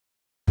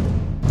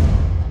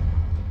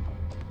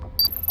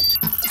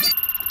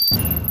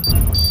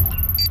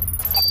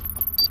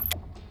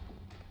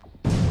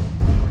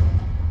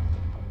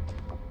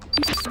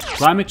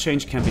Climate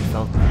change can be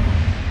felt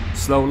now.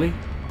 Slowly,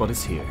 but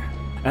it's here.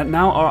 And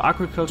now our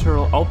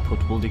agricultural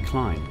output will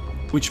decline,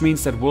 which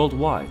means that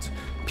worldwide,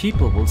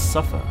 people will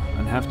suffer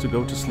and have to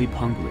go to sleep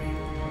hungry.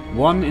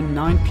 1 in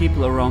 9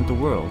 people around the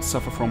world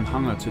suffer from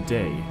hunger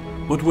today.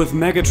 But with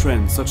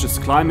megatrends such as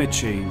climate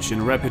change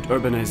and rapid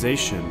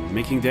urbanization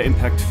making their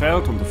impact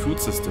felt on the food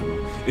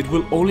system, it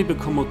will only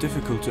become more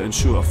difficult to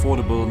ensure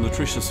affordable,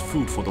 nutritious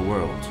food for the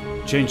world.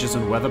 Changes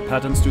in weather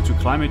patterns due to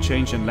climate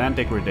change and land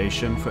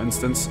degradation, for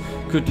instance,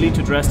 could lead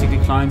to drastic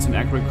declines in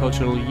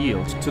agricultural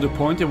yield, to the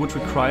point it would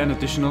require an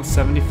additional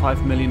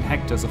 75 million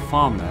hectares of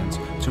farmland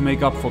to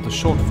make up for the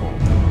shortfall.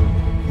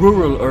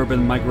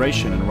 Rural-urban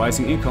migration and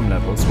rising income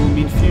levels will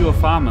mean fewer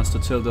farmers to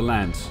till the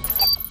land.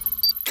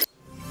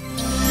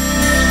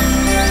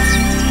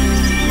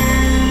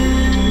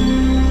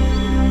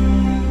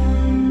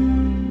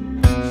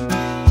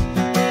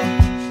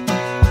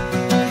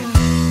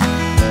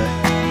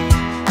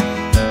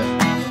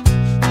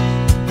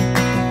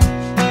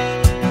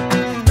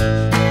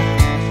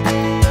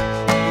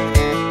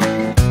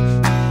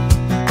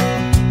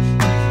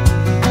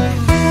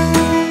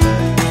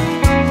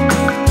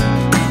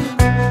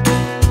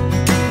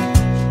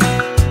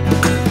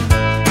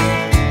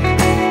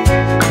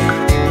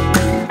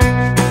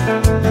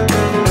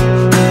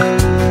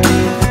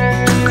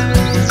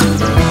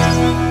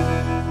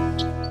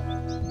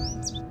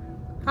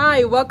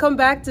 Hi, welcome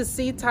back to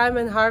Seed Time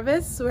and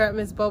Harvest. We're at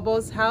Miss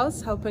Bobo's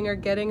house, helping her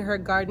getting her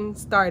garden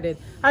started.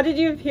 How did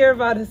you hear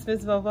about us,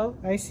 Miss Bobo?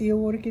 I see you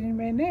working in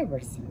my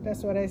neighbors.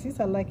 That's what I see.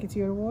 I like it,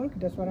 your work.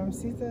 That's what I'm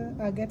seeing.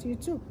 I get you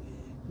too.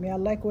 I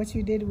like what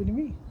you did with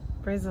me.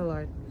 Praise the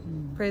Lord.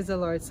 Praise the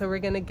Lord. So we're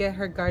going to get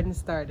her garden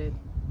started.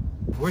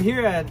 We're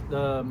here at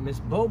Miss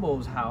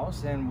Bobo's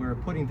house, and we're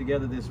putting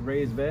together this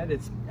raised bed.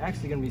 It's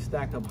actually going to be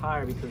stacked up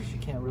higher because she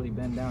can't really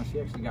bend down. She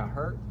actually got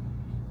hurt.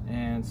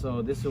 And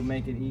so this will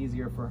make it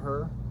easier for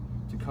her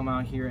to come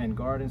out here and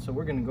garden. So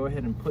we're gonna go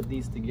ahead and put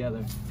these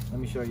together. Let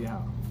me show you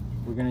how.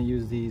 We're gonna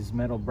use these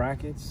metal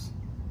brackets,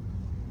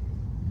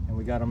 and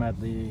we got them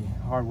at the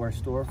hardware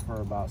store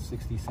for about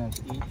 60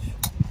 cents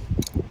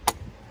each.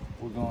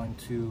 We're going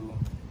to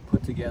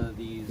put together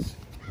these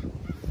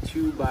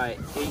 2 by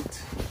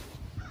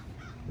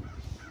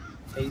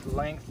 8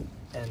 length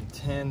and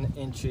 10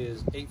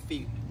 inches, 8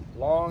 feet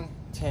long,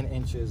 10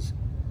 inches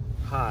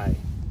high.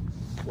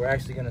 We're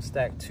actually going to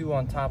stack 2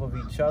 on top of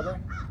each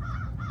other.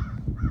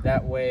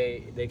 That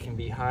way they can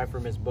be high for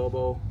Miss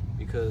Bobo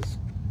because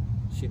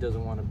she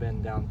doesn't want to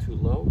bend down too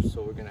low.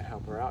 So we're going to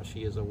help her out.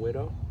 She is a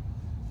widow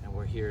and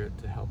we're here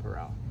to help her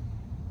out.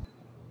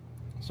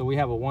 So we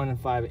have a 1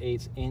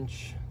 5/8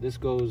 inch. This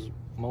goes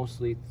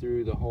mostly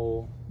through the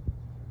whole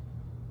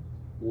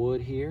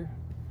wood here.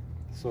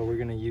 So we're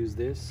going to use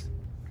this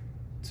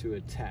to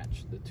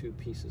attach the 2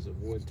 pieces of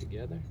wood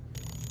together.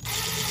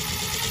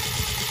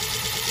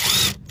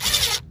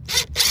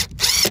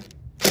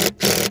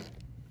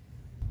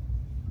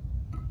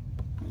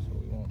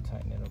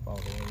 Tighten it up all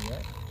the way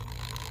yet.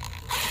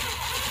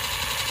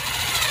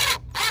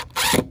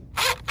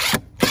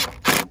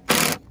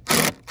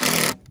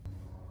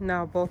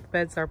 Now both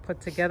beds are put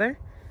together,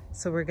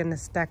 so we're going to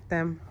stack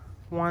them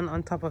one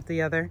on top of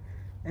the other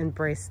and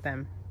brace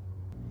them.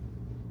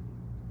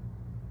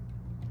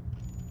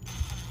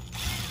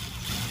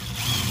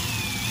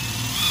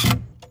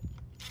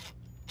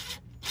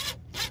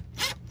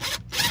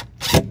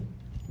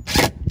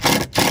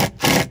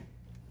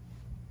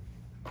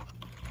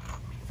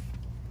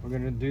 We're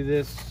going to do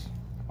this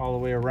all the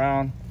way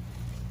around.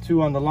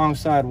 2 on the long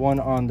side, 1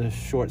 on the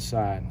short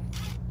side.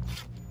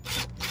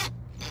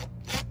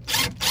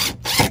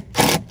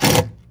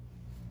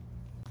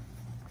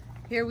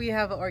 Here we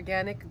have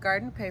organic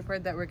garden paper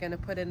that we're going to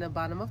put in the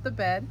bottom of the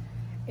bed.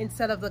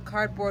 Instead of the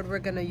cardboard, we're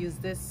going to use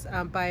this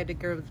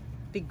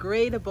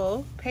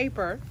biodegradable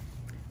paper.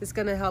 It's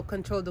going to help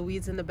control the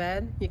weeds in the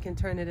bed. You can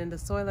turn it into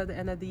soil at the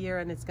end of the year,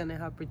 and it's going to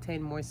help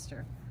retain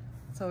moisture.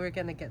 So we're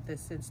going to get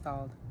this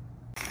installed.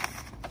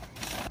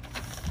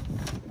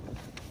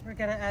 We're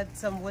going to add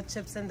some wood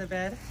chips in the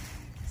bed.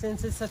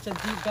 Since it's such a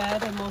deep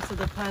bed and most of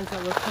the plants that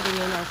we're putting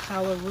in are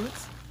shallow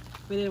roots,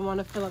 we didn't want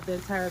to fill up the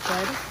entire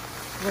bed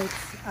with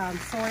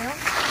soil.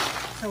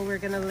 So we're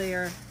going to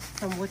layer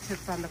some wood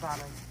chips on the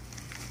bottom.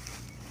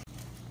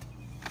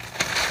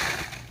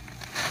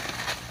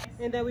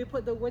 And then we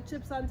put the wood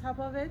chips on top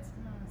of it.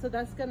 So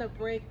that's going to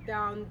break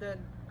down the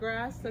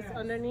grass that's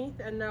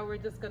underneath, and now we're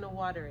just going to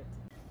water it.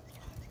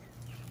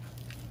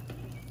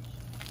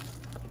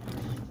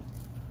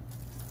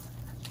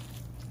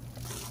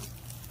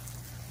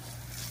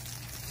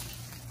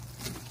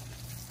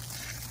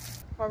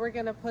 While we're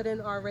going to put in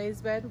our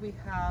raised bed, we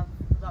have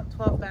about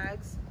 12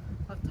 bags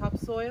of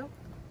topsoil.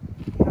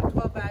 We have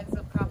 12 bags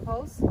of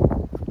compost.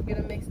 We're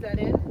going to mix that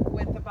in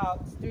with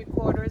about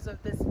 3/4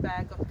 of this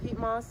bag of peat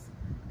moss,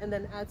 and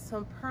then add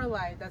some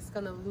perlite that's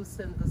going to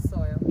loosen the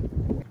soil.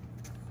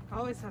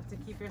 Always have to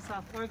keep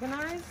yourself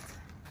organized.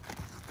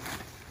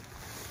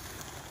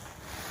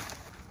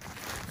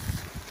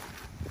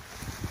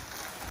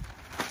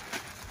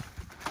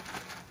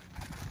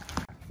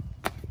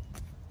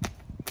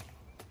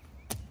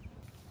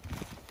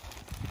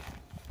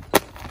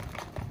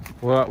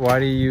 Why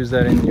do you use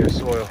that in your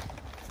soil?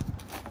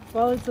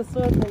 Well, it's a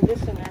soil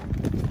conditioner.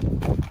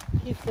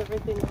 Keeps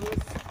everything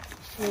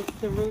loose, makes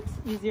the roots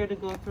easier to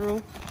go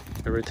through.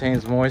 It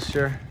retains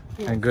moisture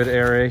Yes. and good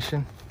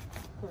aeration.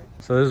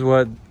 Correct. So this is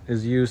what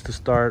is used to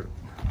start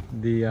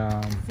the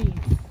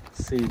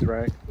seeds,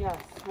 right? Yes,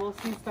 we'll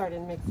see start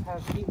and mix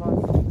have peat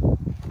moss.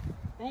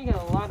 And you get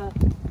a lot of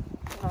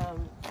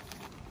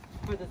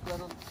for this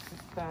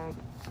bag.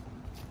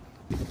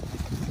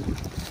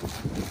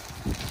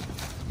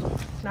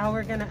 Now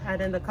we're gonna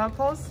add in the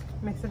compost,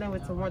 mix it in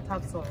with some more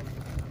topsoil.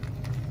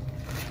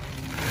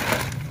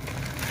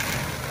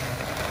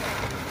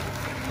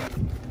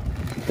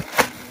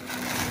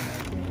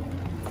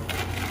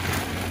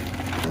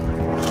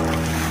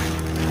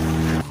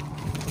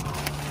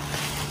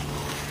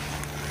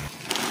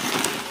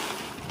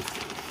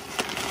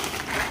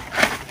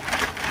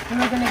 And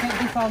we're gonna get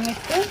this all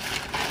mixed in.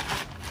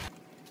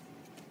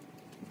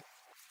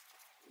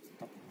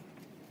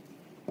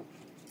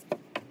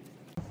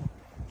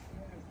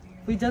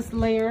 We just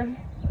layered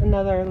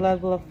another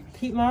level of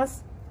peat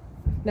moss.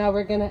 Now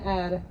we're gonna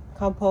add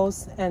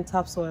compost and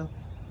topsoil,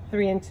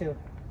 3 and 2.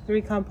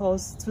 3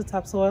 compost, 2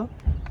 topsoil.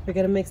 We're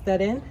gonna mix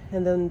that in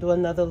and then do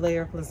another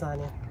layer of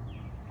lasagna.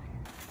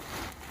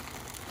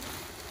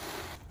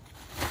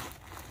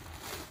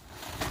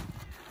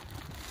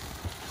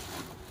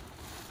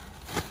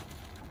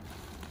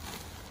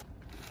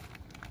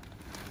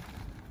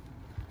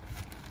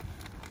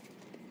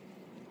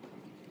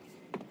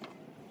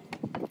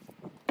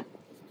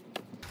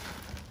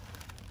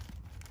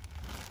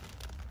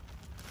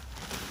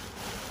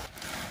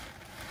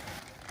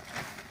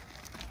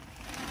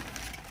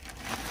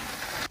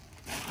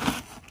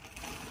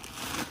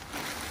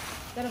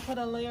 Gonna put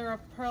a layer of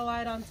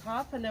perlite on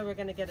top and then we're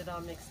gonna get it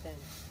all mixed in.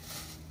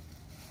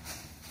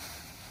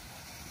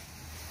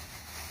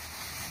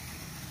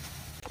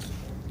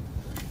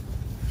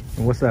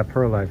 And what's that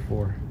perlite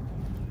for?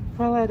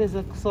 Perlite is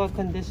a soil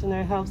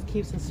conditioner. It helps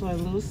keeps the soil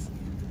loose.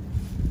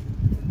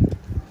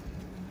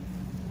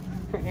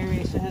 For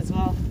aeration as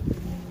well.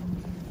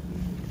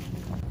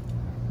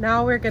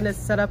 Now we're gonna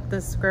set up the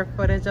square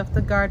footage of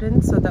the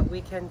garden so that we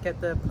can get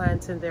the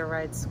plants in their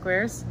right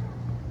squares.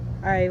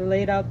 I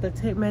laid out the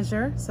tape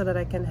measure so that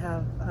I can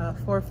have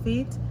 4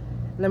 feet,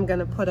 and I'm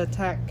gonna put a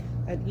tack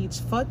at each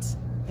foot,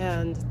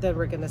 and then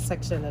we're gonna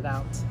section it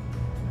out.